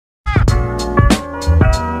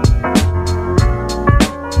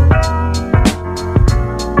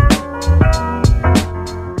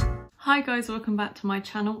Hi guys, welcome back to my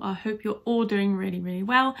channel. I hope you're all doing really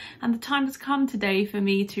well, and the time has come today for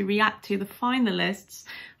me to react to the finalists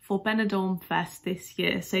for Benidorm Fest this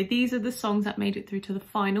year. So these are the songs that made it through to the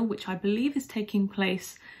final, which I believe is taking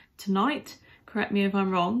place tonight. Correct me if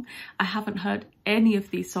I'm wrong. I haven't heard any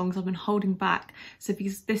of these songs. I've been holding back. So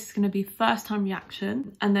this is going to be first time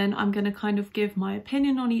reaction, and then I'm going to kind of give my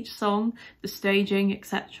opinion on each song, the staging,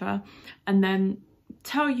 etc. and then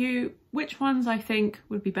tell you which ones I think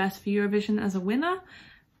would be best for Eurovision as a winner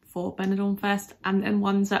for Benidorm Fest, and then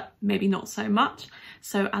ones that maybe not so much.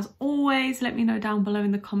 So as always, let me know down below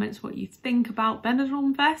in the comments what you think about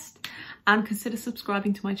Benidorm Fest, and consider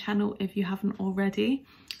subscribing to my channel if you haven't already.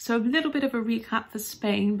 So a little bit of a recap for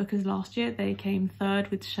Spain, because last year they came third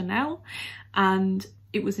with Chanel and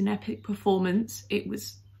it was an epic performance. It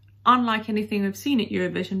was unlike anything I've seen at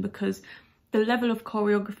Eurovision, because the level of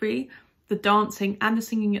choreography, the dancing and the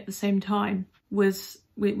singing at the same time was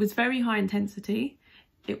very high intensity.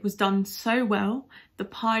 It was done so well. The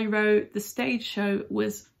pyro, the stage show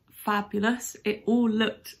was fabulous. It all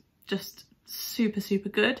looked just super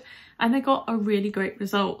good, and they got a really great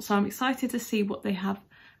result. So I'm excited to see what they have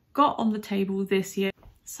got on the table this year.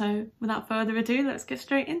 So without further ado, let's get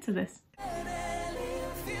straight into this.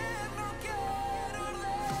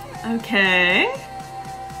 Okay.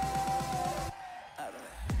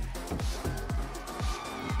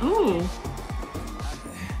 Ooh.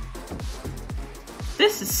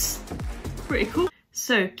 This is pretty cool.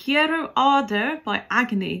 So, Quiero, Arder by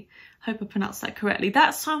Agoney. Hope I pronounced that correctly.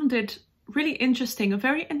 That sounded really interesting, a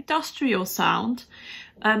very industrial sound.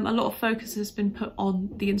 A lot of focus has been put on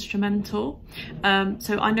the instrumental.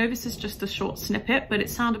 So I know this is just a short snippet, but it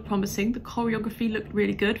sounded promising. The choreography looked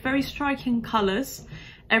really good, very striking colours.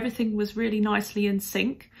 Everything was really nicely in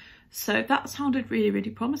sync. So that sounded really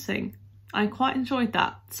promising. I quite enjoyed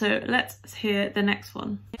that. So let's hear the next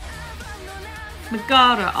one.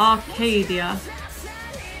 Megara, Arcadia.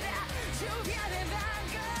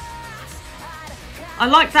 I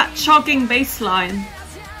like that chugging bass line.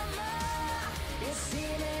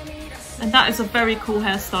 And that is a very cool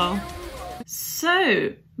hairstyle.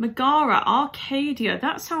 So, Megara, Arcadia,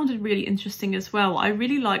 that sounded really interesting as well. I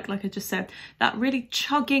really like I just said, that really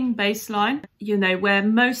chugging bass line, you know, where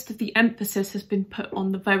most of the emphasis has been put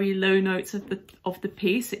on the very low notes of the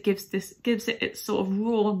piece. It gives it its sort of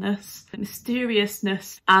rawness,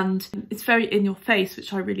 mysteriousness, and it's very in your face,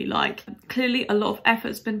 which I really like. Clearly a lot of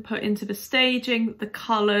effort's been put into the staging, the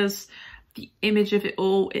colours, the image of it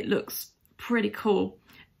all. It looks pretty cool.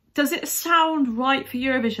 Does it sound right for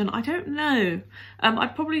Eurovision? I don't know.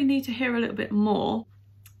 I'd probably need to hear a little bit more,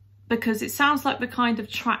 because it sounds like the kind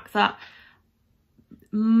of track that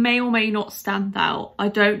may or may not stand out. I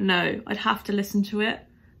don't know. I'd have to listen to it.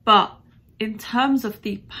 But in terms of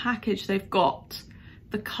the package they've got,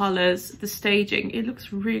 the colours, the staging, it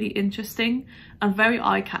looks really interesting and very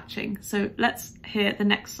eye-catching. So let's hear the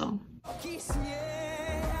next song.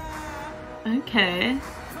 Okay.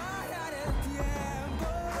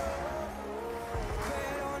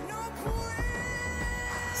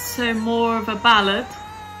 So more of a ballad.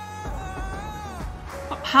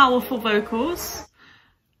 Powerful vocals.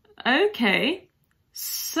 Okay.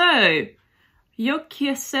 So,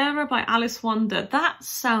 Quisiera by Alice Wonder. That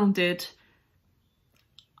sounded...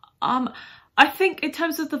 I think in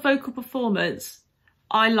terms of the vocal performance,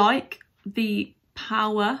 I like the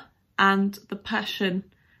power and the passion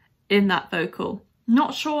in that vocal.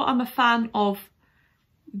 Not sure I'm a fan of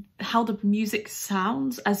how the music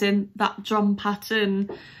sounds, as in that drum pattern.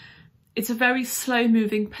 It's a very slow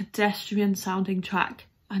moving, pedestrian sounding track.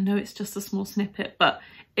 I know it's just a small snippet, but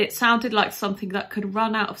it sounded like something that could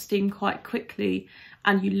run out of steam quite quickly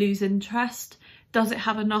and you lose interest. Does it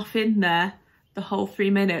have enough in there, the whole 3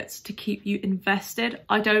 minutes, to keep you invested?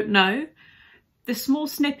 I don't know. The small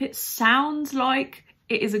snippet sounds like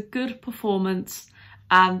it is a good performance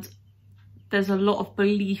and there's a lot of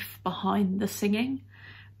belief behind the singing,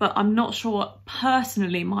 but I'm not sure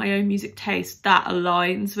personally, my own music taste, that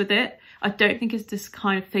aligns with it. I don't think it's this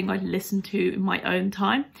kind of thing I'd listen to in my own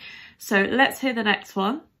time. So let's hear the next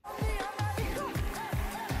one.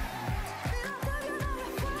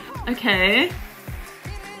 Okay.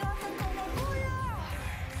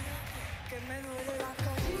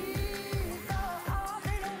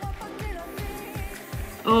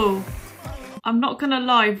 Oh. I'm not gonna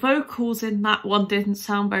lie, vocals in that one didn't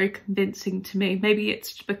sound very convincing to me. Maybe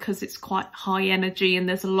it's because it's quite high energy and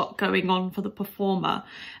there's a lot going on for the performer.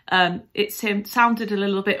 It sounded a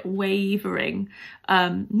little bit wavering.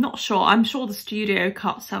 Not sure. I'm sure the studio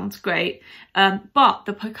cut sounds great, but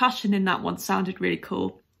the percussion in that one sounded really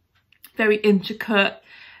cool. Very intricate,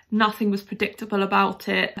 Nothing was predictable about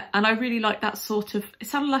it. And I really like that sort of, it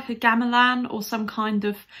sounded like a gamelan or some kind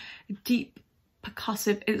of deep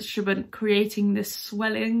percussive instrument creating this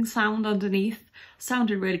swelling sound underneath.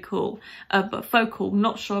 Sounded really cool. But vocal,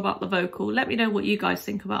 not sure about the vocal. Let me know what you guys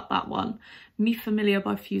think about that one. Mi Familia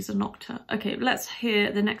by Fusa Nocta. Okay, let's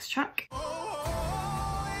hear the next track.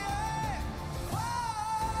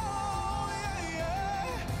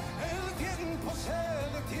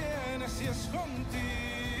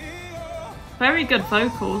 Very good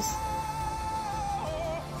vocals.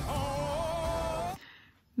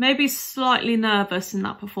 Maybe slightly nervous in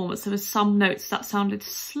that performance. There was some notes that sounded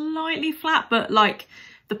slightly flat, but like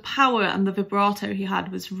the power and the vibrato he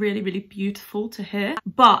had was really, really beautiful to hear.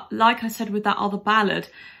 But like I said with that other ballad,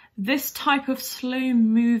 this type of slow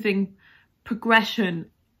moving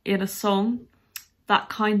progression in a song, that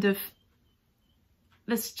kind of,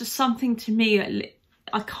 there's just something to me,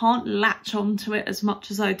 I can't latch onto it as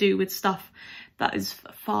much as I do with stuff that is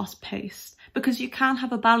fast paced. Because you can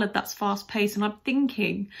have a ballad that's fast paced, and I'm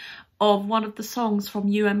thinking of one of the songs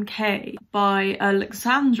from UMK by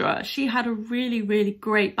Alexandra. She had a really, really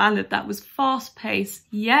great ballad that was fast paced,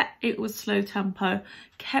 yet it was slow tempo,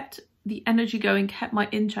 kept the energy going, kept my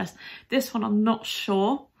interest. This one I'm not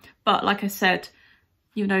sure, but like I said,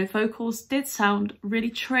 you know, vocals did sound really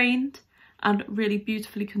trained and really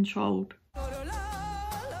beautifully controlled.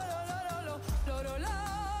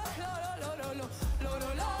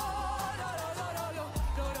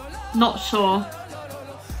 Not sure.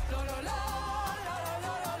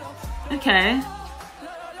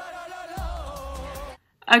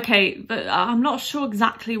 Okay, but I'm not sure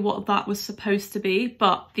exactly what that was supposed to be,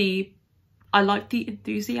 but I like the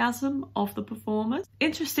enthusiasm of the performance.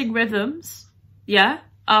 Interesting rhythms, yeah.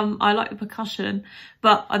 I like the percussion,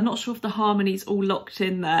 but I'm not sure if the harmonies all locked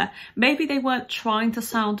in there. Maybe they weren't trying to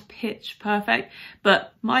sound pitch perfect,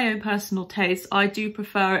 but my own personal taste, I do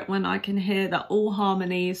prefer it when I can hear that all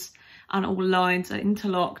harmonies and all lines are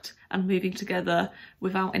interlocked and moving together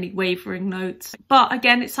without any wavering notes. But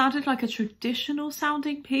again, it sounded like a traditional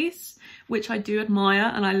sounding piece, which I do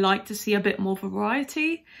admire, and I like to see a bit more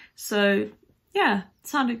variety. So yeah, it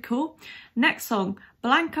sounded cool. Next song,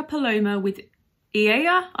 Blanca Paloma with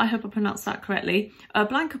Eaea. I hope I pronounced that correctly.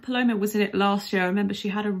 Blanca Paloma was in it last year. I remember she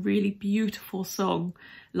had a really beautiful song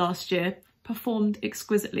last year, performed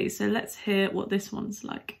exquisitely. So let's hear what this one's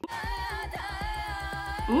like.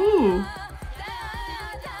 Ooh.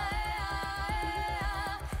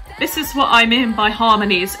 This is what I mean by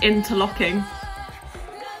harmonies interlocking.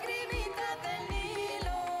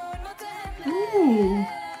 Ooh.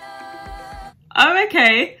 Oh,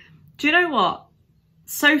 okay. Do you know what?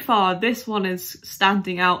 So far, this one is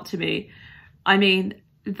standing out to me. I mean,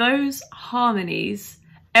 those harmonies,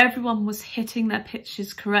 everyone was hitting their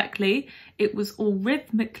pitches correctly. It was all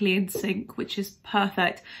rhythmically in sync, which is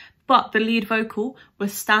perfect. But the lead vocal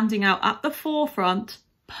was standing out at the forefront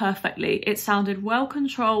perfectly. It sounded well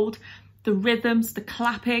controlled. The rhythms, the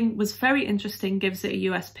clapping was very interesting, gives it a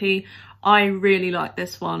USP. I really like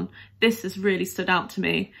this one. This has really stood out to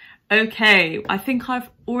me. Okay, I think I've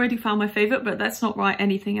already found my favourite, but let's not write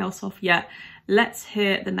anything else off yet. Let's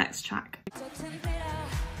hear the next track.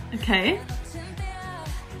 Okay.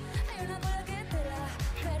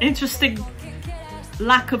 Interesting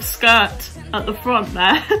lack of skirt at the front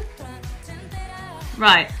there.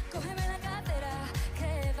 Right.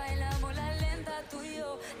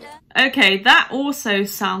 Okay, that also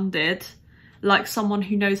sounded like someone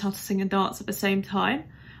who knows how to sing and dance at the same time.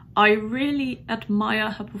 I really admire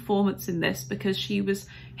her performance in this because she was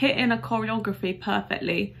hitting a choreography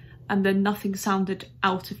perfectly and then nothing sounded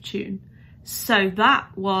out of tune. So that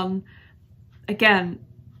one, again,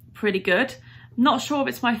 pretty good. Not sure if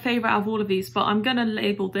it's my favourite out of all of these, but I'm going to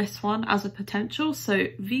label this one as a potential. So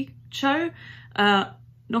Vicco,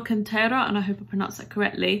 Nochentera, and I hope I pronounced that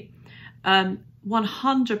correctly.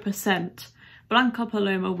 100% Blanca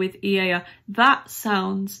Paloma with Eaea. That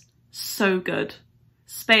sounds so good.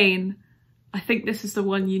 Spain, I think this is the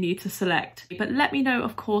one you need to select. But let me know,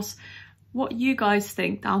 of course, what you guys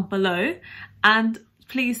think down below. And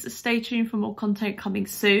please stay tuned for more content coming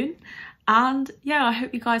soon. And yeah, I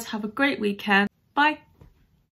hope you guys have a great weekend. Bye.